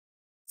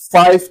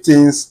5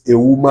 things a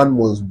woman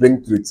must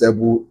bring to the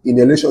table in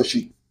a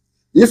relationship.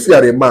 If you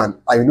are a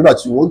man and you know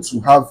that you want to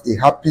have a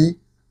happy,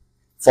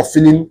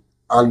 fulfilling,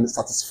 and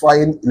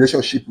satisfying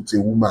relationship with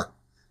a woman,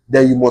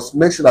 then you must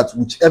make sure that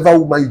whichever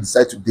woman you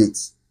decide to date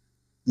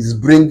is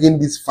bringing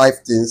these 5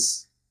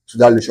 things to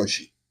that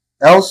relationship.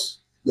 Else,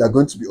 you are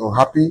going to be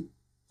unhappy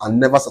and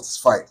never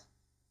satisfied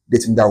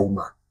dating that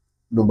woman.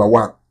 Number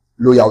 1,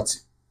 loyalty.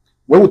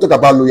 When we talk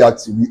about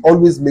loyalty, we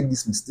always make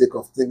this mistake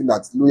of thinking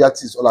that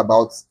loyalty is all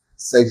about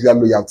sexual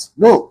loyalty.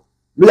 No,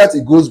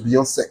 loyalty goes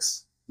beyond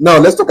sex. Now,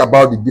 let's talk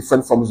about the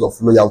different forms of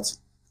loyalty.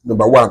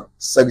 Number 1,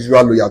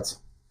 sexual loyalty.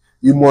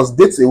 You must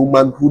date a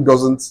woman who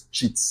doesn't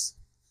cheat.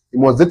 You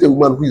must date a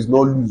woman who is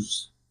not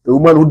loose. A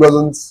woman who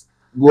doesn't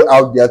go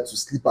out there to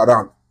sleep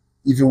around,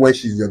 even when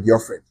she's your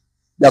girlfriend.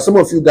 There are some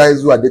of you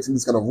guys who are dating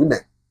this kind of women.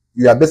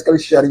 You are basically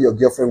sharing your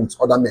girlfriend with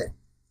other men,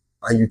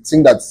 and you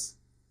think that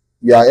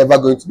you are ever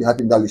going to be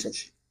happy in that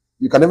relationship.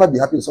 You can never be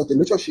happy in such a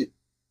relationship.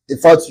 In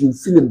fact, you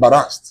feel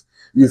embarrassed.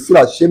 You feel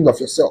ashamed of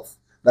yourself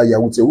that you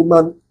are with a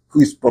woman who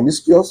is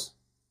promiscuous,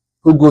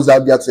 who goes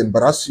out there to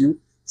embarrass you,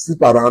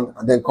 sleep around,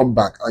 and then come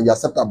back, and you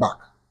accept her back.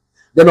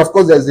 Then, of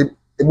course, there's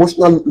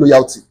emotional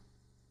loyalty.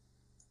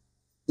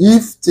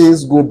 If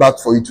things go bad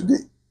for you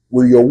today,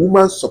 will your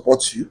woman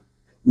support you?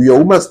 Will your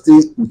woman stay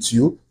with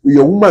you? Will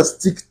your woman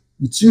stick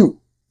with you?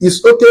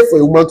 It's okay for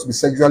a woman to be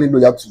sexually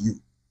loyal to you,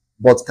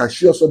 but can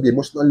she also be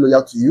emotionally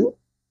loyal to you?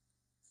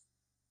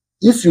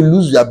 If you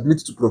lose your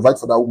ability to provide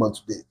for that woman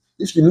today,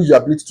 if you lose your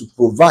ability to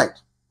provide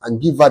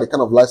and give her the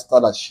kind of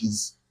lifestyle that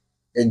she's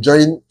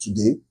enjoying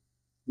today,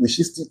 will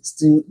she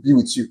still be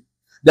with you?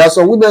 There are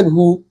some women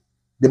who,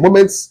 the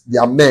moment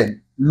their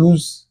men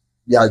lose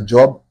their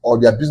job or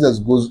their business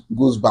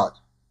goes bad,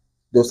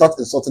 they'll start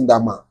insulting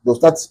that man. They'll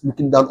start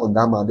looking down on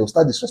that man. They'll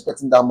start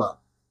disrespecting that man.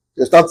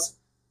 They'll start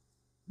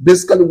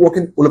basically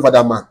walking all over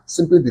that man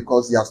simply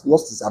because he has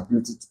lost his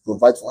ability to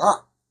provide for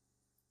her.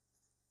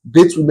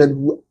 Date women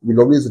who will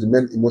always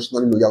remain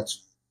emotionally loyal to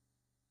you.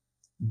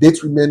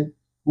 Date women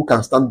who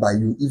can stand by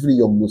you even in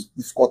your most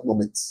difficult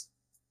moments.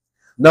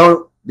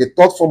 Now, the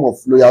third form of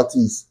loyalty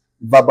is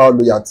verbal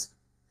loyalty.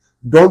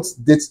 Don't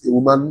date a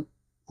woman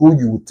who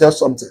you will tell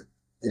something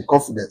in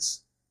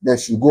confidence, then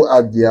she'll go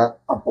out there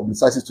and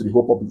publicize it to the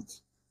whole public.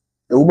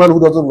 A woman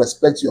who doesn't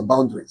respect your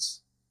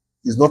boundaries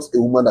is not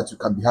a woman that you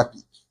can be happy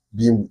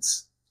being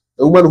with.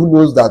 A woman who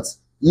knows that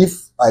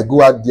if I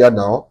go out there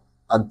now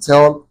and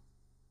tell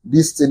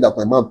this thing that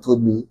my man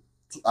told me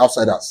to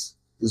outsiders,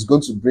 it's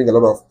going to bring a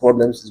lot of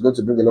problems, it's going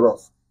to bring a lot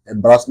of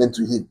embarrassment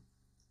to him.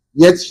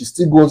 Yet she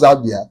still goes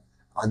out there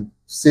and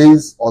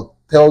says or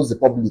tells the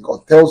public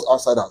or tells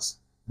outsiders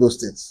those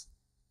things.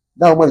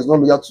 That woman is not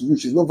loyal to you.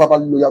 She's not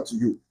verbally loyal to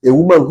you. A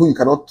woman who you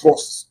cannot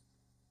trust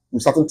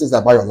with certain things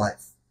about your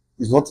life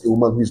is not a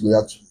woman who is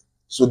loyal to you.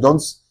 So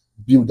don't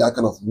be with that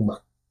kind of woman.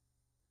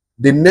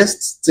 The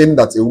next thing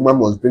that a woman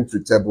must bring to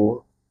the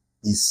table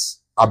is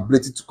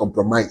ability to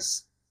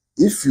compromise.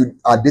 If you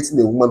are dating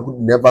a woman who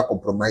never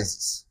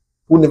compromises,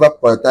 who never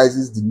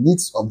prioritizes the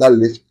needs of that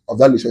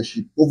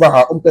relationship over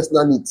her own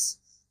personal needs,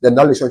 then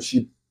that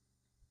relationship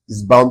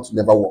is bound to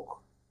never work.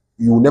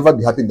 You will never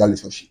be happy in that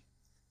relationship.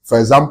 For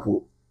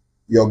example,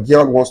 your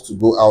girl wants to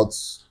go out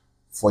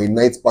for a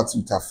night party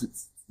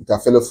with her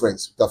fellow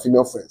friends, with her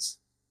female friends,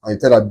 and you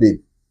tell her,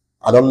 babe,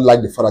 I don't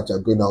like the fact that you're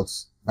going out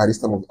by this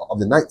time of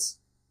the night.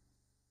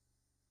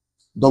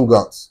 Don't go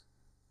out.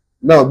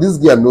 Now, this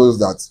girl knows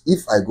that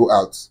if I go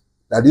out,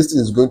 that this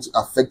thing is going to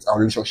affect our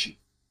relationship.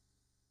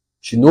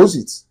 She knows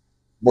it,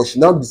 but she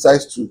now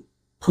decides to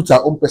put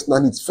her own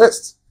personal needs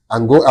first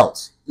and go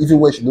out, even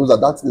when she knows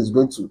that that thing is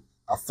going to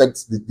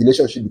affect the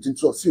relationship between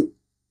two of you.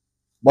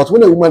 But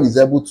when a woman is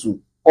able to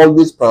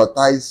always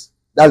prioritize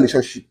that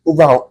relationship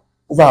over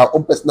her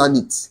own personal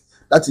needs,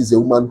 that is a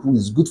woman who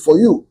is good for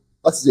you.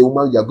 That is a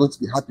woman you are going to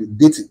be happy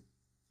dating.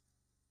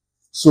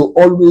 So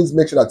always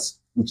make sure that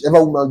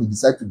whichever woman you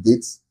decide to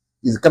date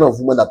is the kind of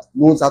woman that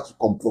knows how to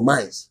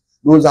compromise,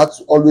 knows how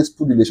to always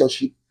put the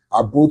relationship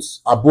above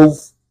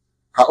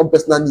her own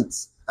personal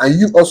needs. And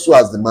you also,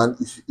 as the man,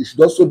 you should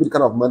also be the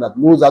kind of man that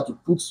knows how to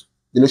put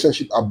the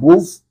relationship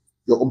above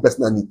your own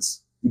personal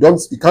needs. You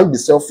can't be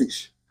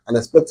selfish and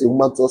expect a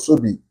woman to also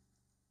be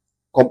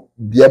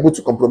able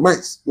to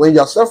compromise when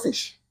you are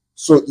selfish.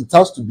 So it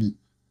has to be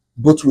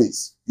both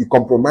ways. You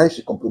compromise,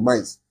 she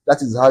compromise.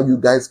 That is how you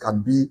guys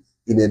can be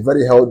in a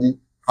very healthy,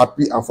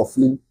 happy, and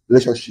fulfilling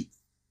relationship.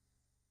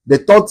 The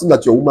third thing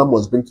that your woman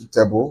must bring to the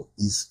table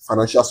is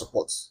financial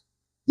support.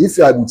 If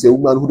you are with a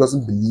woman who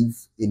doesn't believe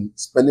in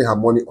spending her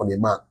money on a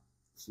man,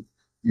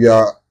 you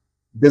are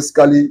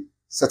basically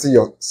setting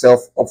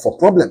yourself up for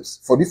problems,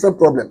 for different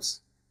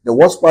problems. The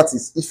worst part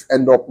is if you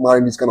end up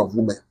marrying this kind of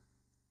woman,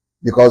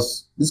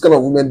 because this kind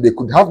of women, they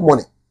could have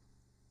money,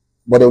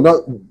 but they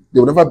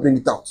will never bring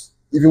it out,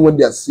 even when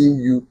they are seeing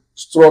you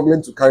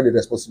struggling to carry the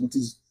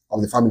responsibilities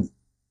of the family.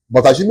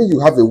 But assuming you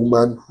have a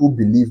woman who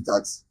believes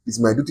that it's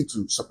my duty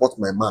to support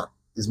my man,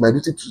 it's my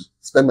duty to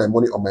spend my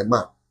money on my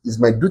man, it's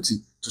my duty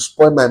to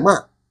spoil my man.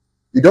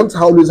 You don't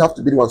always have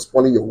to be the one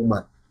spoiling your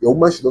woman. Your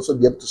woman should also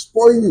be able to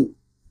spoil you.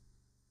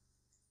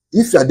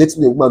 If you are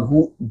dating a woman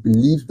who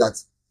believes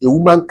that a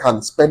woman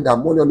can spend her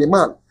money on a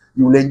man,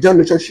 you will enjoy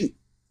relationship.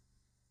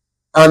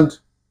 And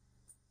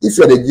if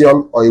you're a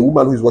girl or a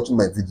woman who is watching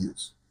my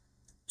videos,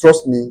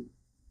 trust me,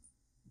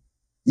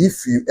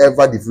 if you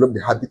ever develop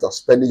the habit of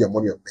spending your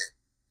money on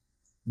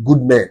men,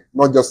 good men,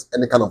 not just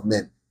any kind of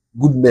men,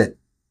 good men,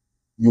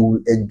 you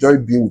will enjoy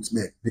being with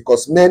men,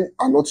 because men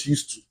are not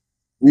used to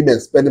women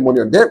spending money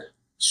on them.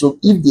 So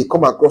if they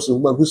come across a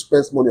woman who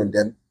spends money on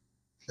them,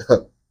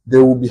 they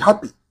will be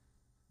happy.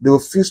 They will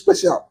feel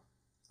special,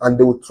 and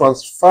they will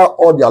transfer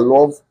all their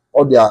love,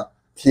 all their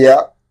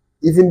care.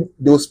 Even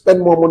they will spend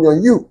more money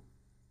on you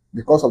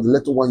because of the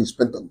little one you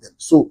spent on them.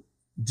 So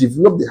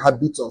develop the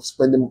habit of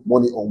spending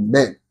money on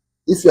men.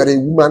 If you are a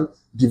woman,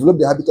 develop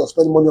the habit of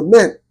spending money on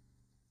men.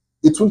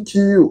 It won't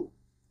kill you.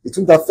 It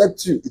won't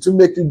affect you. It won't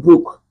make you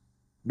broke.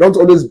 Don't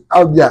always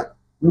out there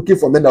looking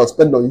for men that will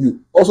spend on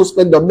you. Also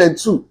spend on men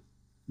too.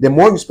 The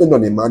more you spend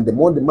on a man, the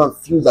more the man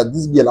feels that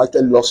this girl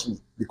actually loves me,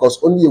 because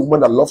only a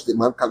woman that loves the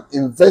man can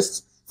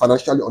invest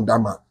financially on that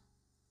man.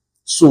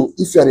 So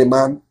if you are a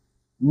man,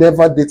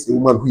 never date a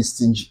woman who is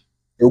stingy,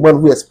 a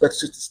woman who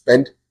expects you to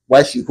spend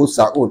while she holds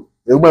her own,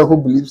 a woman who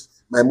believes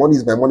my money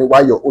is my money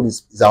while your own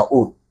is her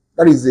own.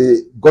 That is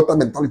a gutter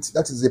mentality.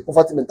 That is a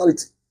poverty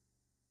mentality.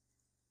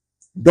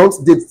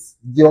 Don't date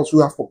girls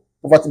who have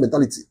poverty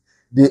mentality.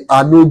 They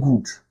are no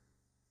good.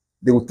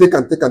 They will take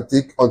and take and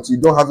take until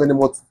you don't have any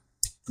more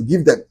to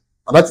give them.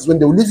 And that is when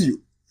they will leave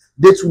you.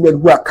 Date women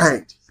who are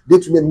kind.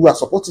 Date women who are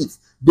supportive.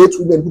 Date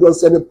women who don't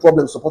see any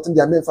problem supporting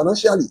their men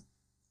financially.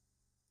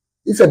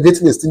 If you're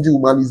dating a stingy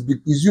woman,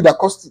 it's you that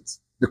caused it.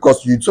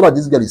 Because you saw that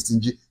this girl is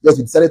stingy, yes,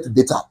 you decided to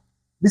date her.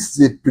 This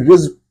is a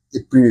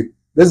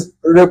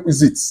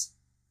prerequisite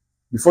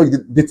before you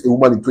date a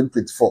woman in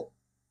 2024.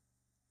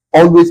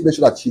 Always make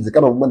sure that she's the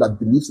kind of woman that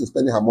believes in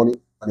spending her money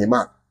on a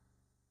man.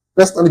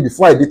 Personally,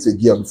 before I date a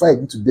girl, before I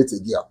need to date a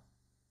girl,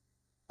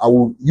 I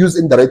will use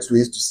indirect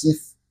ways to see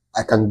if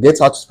I can get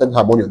her to spend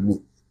her money on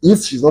me.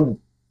 If she's not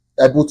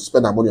able to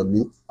spend her money on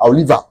me, I'll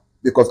leave her,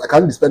 because I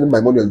can't be spending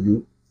my money on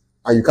you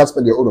and you can't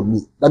spend your own on me.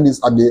 That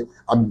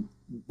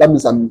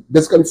means I'm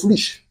basically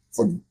foolish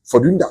for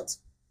doing that.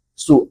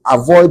 So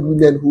avoid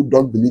women who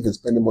don't believe in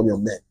spending money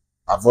on men.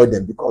 Avoid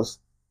them, because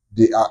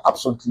they are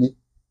absolutely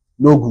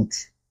no good.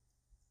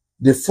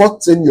 The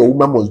fourth thing your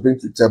woman must bring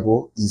to the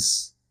table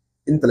is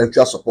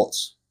intellectual support.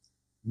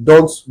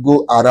 Don't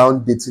go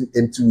around dating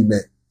empty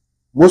women.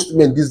 Most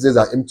women these days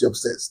are empty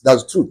upstairs.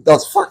 That's true.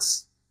 That's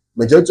facts.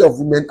 Majority of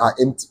women are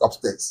empty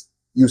upstairs.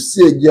 You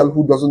see a girl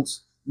who doesn't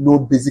know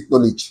basic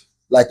knowledge.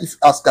 Like if you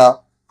ask her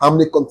how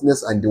many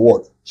continents are in the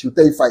world, she'll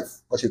tell you 5,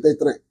 or she'll tell you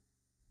 3,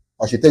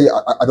 or she'll tell you,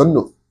 I don't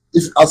know.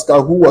 If you ask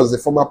her who was the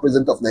former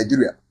president of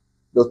Nigeria,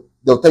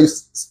 they'll tell you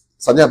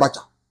Sani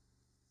Abacha,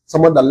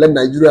 someone that led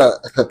Nigeria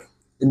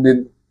in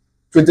the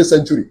 20th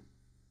century.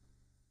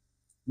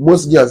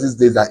 Most girls these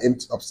days are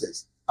empty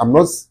upstairs. I'm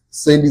not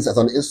saying this as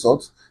an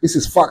insult. This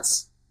is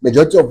facts.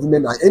 Majority of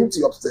women are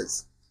empty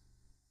upstairs.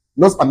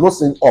 I'm not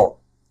saying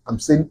all. I'm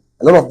saying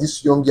a lot of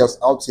these young girls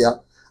out here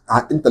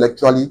are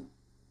intellectually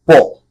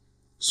poor.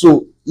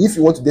 So if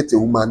you want to date a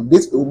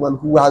woman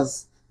who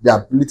has the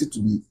ability to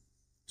be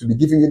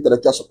giving you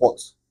intellectual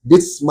support.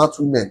 Date smart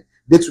women.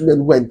 Date women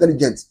who are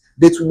intelligent.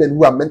 Date women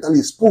who are mentally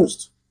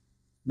exposed.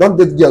 Don't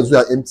date girls who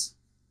are empty.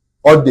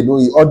 All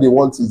they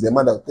want is a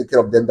man that will take care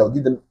of them, that will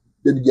give them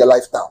their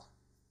lifestyle.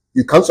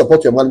 You can't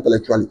support your man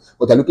intellectually,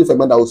 but you're looking for a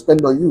man that will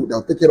spend on you, that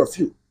will take care of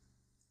you.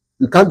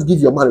 You can't give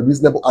your man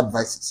reasonable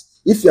advices.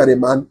 If you are a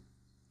man,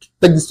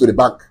 take this to the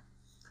bank.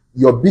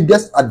 Your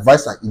biggest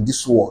advisor in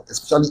this world,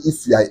 especially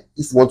if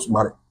you want to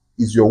marry,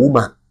 is your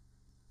woman.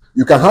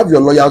 You can have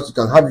your lawyers, you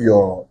can have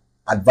your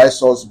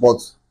advisors, but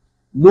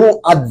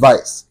no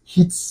advice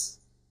hits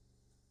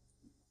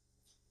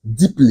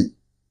deeply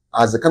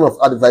as the kind of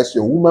advice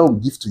your woman will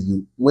give to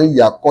you when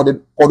you are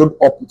cuddled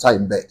up with her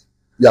in bed.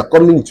 You are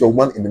cuddling with your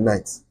woman in the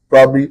night.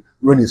 Probably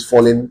rain is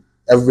falling,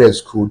 everywhere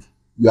is cold.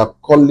 You are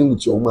cuddling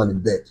with your woman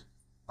in bed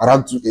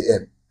around 2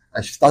 a.m.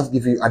 and she starts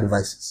giving you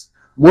advices.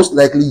 Most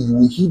likely you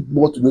will heed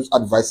more to those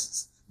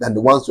advices than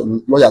the ones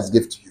your lawyers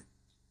gave to you,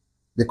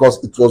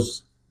 because it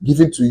was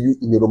given to you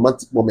in a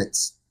romantic moment.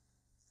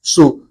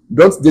 So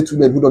don't date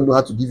women who don't know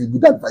how to give you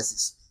good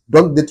advices.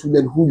 Don't date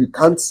women who you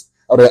can't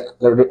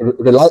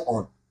rely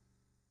on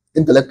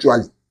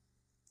intellectually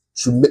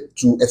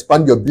to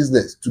expand your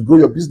business, to grow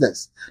your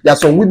business. There are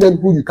some women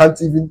who you can't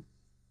even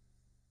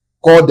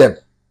call them,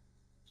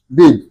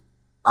 babe,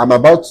 I'm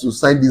about to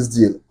sign this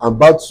deal. I'm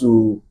about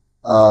to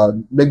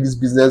make this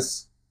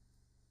business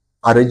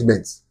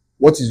arrangements.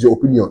 What is your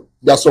opinion?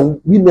 There are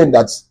some women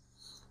that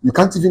you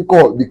can't even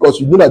call because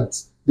you know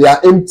that they are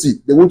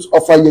empty. They won't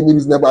offer you any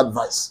reasonable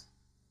advice.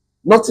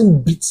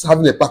 Nothing beats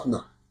having a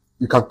partner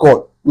you can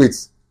call. Wait.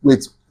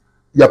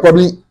 You are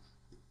probably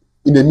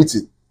in a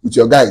meeting with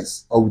your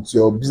guys or with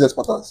your business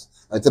partners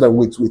and tell them,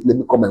 wait, let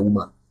me call my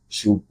woman.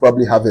 She'll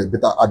probably have a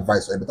better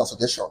advice or a better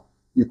suggestion.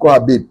 You call her,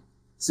 babe,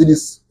 see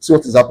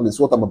what is happening,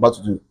 see what I'm about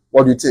to do.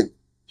 What do you think?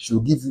 She'll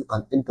give you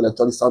an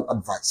intellectually sound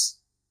advice.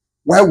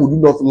 Why would you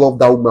not love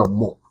that woman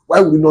more? Why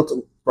would you not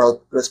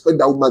respect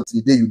that woman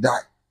till the day you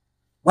die.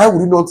 Why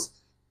would you not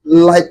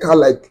like her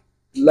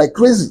like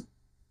crazy?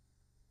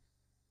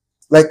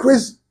 Like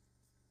crazy.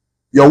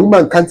 Your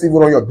woman can't even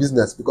run your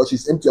business because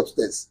she's empty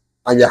upstairs,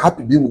 and you're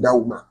happy being with that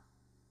woman.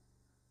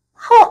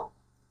 Ha!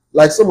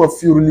 Like some of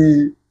you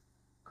really,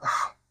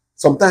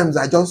 sometimes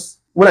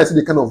when I see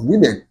the kind of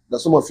women that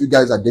some of you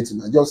guys are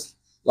dating,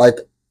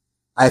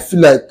 I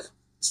feel like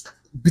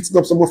beating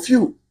up some of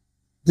you.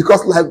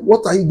 Because like,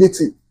 what are you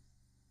dating?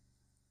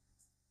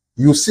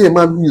 You see a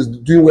man who is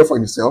doing well for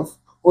himself,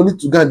 only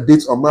to go and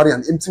date or marry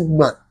an empty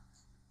woman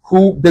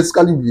who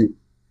basically will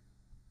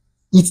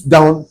eat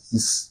down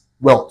his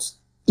wealth,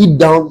 eat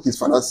down his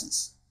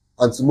finances.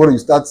 And tomorrow you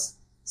start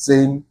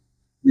saying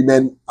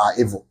women are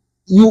evil.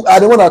 You are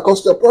the one that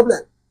caused your problem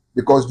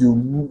because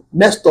you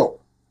messed up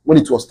when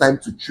it was time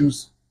to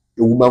choose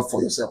a woman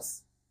for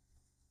yourself.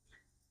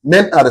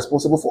 Men are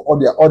responsible for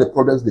all the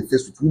problems they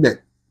face with women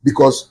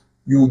because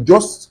you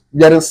just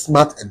weren't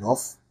smart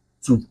enough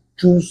to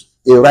choose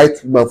a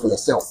right woman for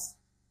yourself.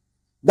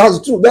 That's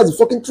the truth. That's the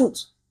fucking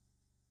truth.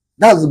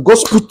 That's the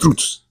gospel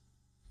truth.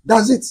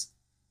 That's it.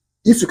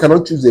 If you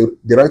cannot choose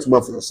the right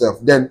woman for yourself,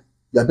 then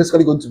you are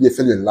basically going to be a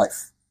failure in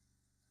life.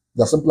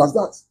 It's as simple as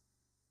that.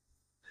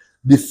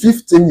 The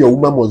fifth thing your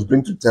woman must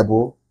bring to the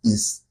table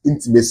is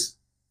intimacy.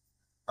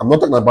 I'm not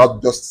talking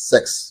about just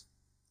sex.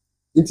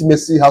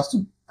 Intimacy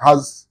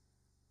has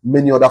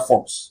many other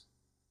forms.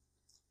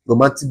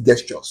 Romantic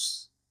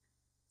gestures,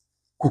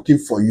 cooking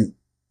for you.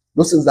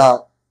 Those things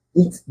are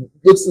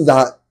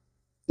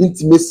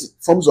intimacy,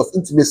 forms of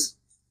intimacy.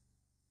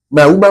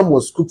 My woman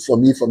must cook for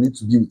me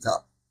to be with her.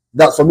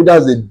 That's a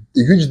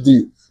huge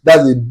deal.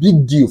 That's a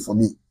big deal for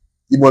me.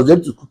 He must be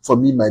able to cook for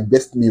me my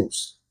best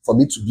meals, for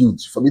me to build,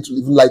 for me to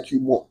even like you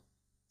more,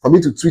 for me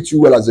to treat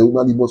you well as a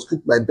woman. He must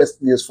cook my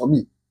best meals for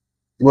me.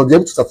 He must be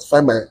able to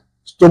satisfy my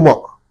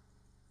stomach.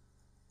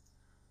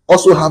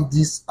 Also have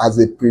this as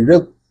a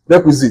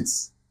prerequisite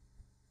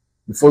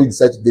before you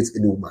decide to date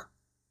any woman.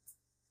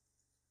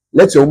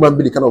 Let your woman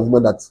be the kind of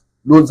woman that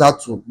knows how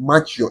to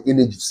match your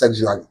energy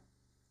sexually.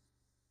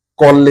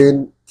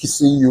 Calling,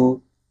 kissing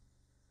you,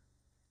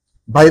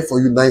 buying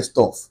for you nice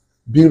stuff,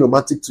 being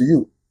romantic to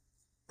you.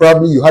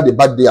 Probably you had a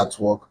bad day at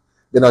work.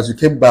 Then as you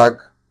came back,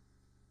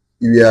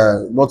 you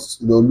were not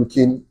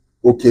looking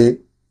okay.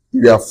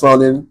 You were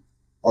frowning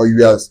or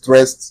you were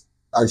stressed.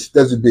 And she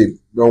tells you, babe,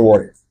 don't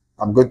worry.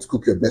 I'm going to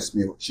cook your best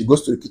meal. She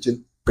goes to the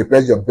kitchen,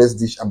 prepares your best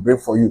dish and bring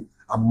for you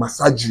and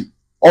massage you.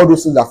 All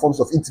those things are forms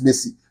of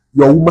intimacy.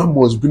 Your woman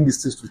must bring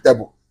these things to the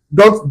table.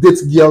 Don't date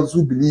girls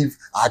who believe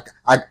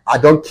I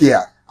don't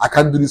care. I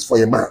can't do this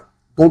for a man.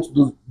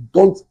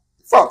 Don't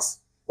facts.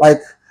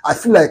 Like, I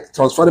feel like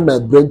transferring my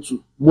brain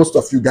to most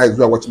of you guys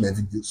who are watching my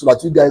video so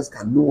that you guys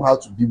can know how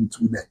to be with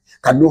women,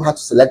 can know how to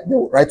select the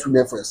right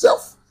women for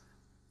yourself.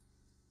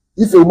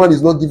 If a woman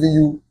is not giving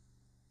you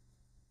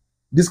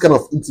this kind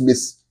of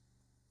intimacy,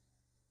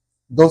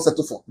 don't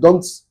settle for,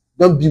 don't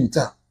be with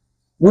her.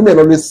 Women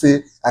always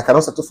say, I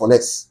cannot settle for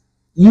less.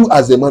 You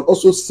as a man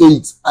also say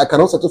it, I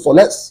cannot settle for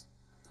less.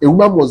 A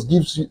woman must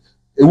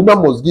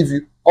give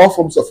you all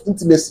forms of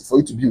intimacy for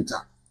you to be with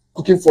her.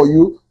 Cooking for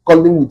you,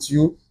 calling with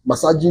you,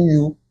 massaging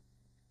you,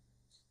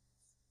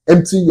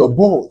 emptying your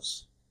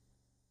balls.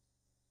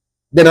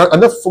 Then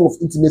another form of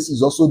intimacy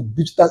is also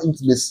digital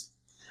intimacy.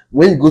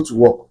 When you go to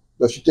work,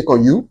 does she check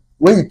on you?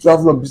 When you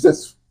travel on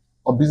business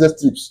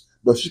trips,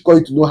 does she call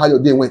you to know how your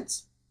day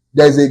went?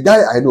 There is a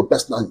guy I know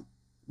personally.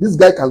 This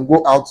guy can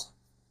go out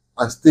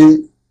and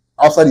stay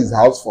outside his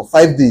house for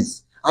 5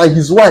 days. And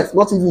his wife,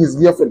 not even his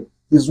girlfriend,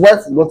 his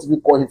wife will not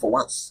even call him for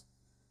once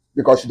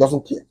because she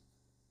doesn't care.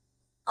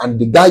 And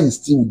the guy is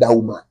still with that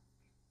woman.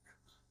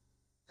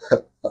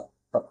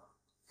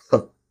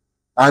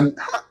 And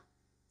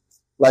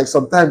like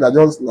sometimes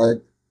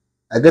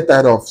I get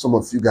tired of some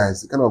of you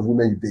guys, the kind of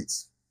women you date.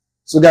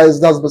 So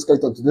guys, that's basically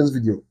it on today's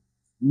video.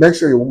 Make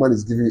sure your woman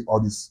is giving you all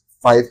these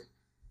 5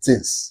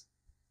 things.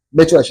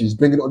 Make sure that she's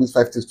bringing all these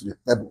 5 things to the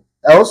table.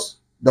 Else,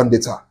 don't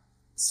date her.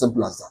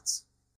 Simple as that.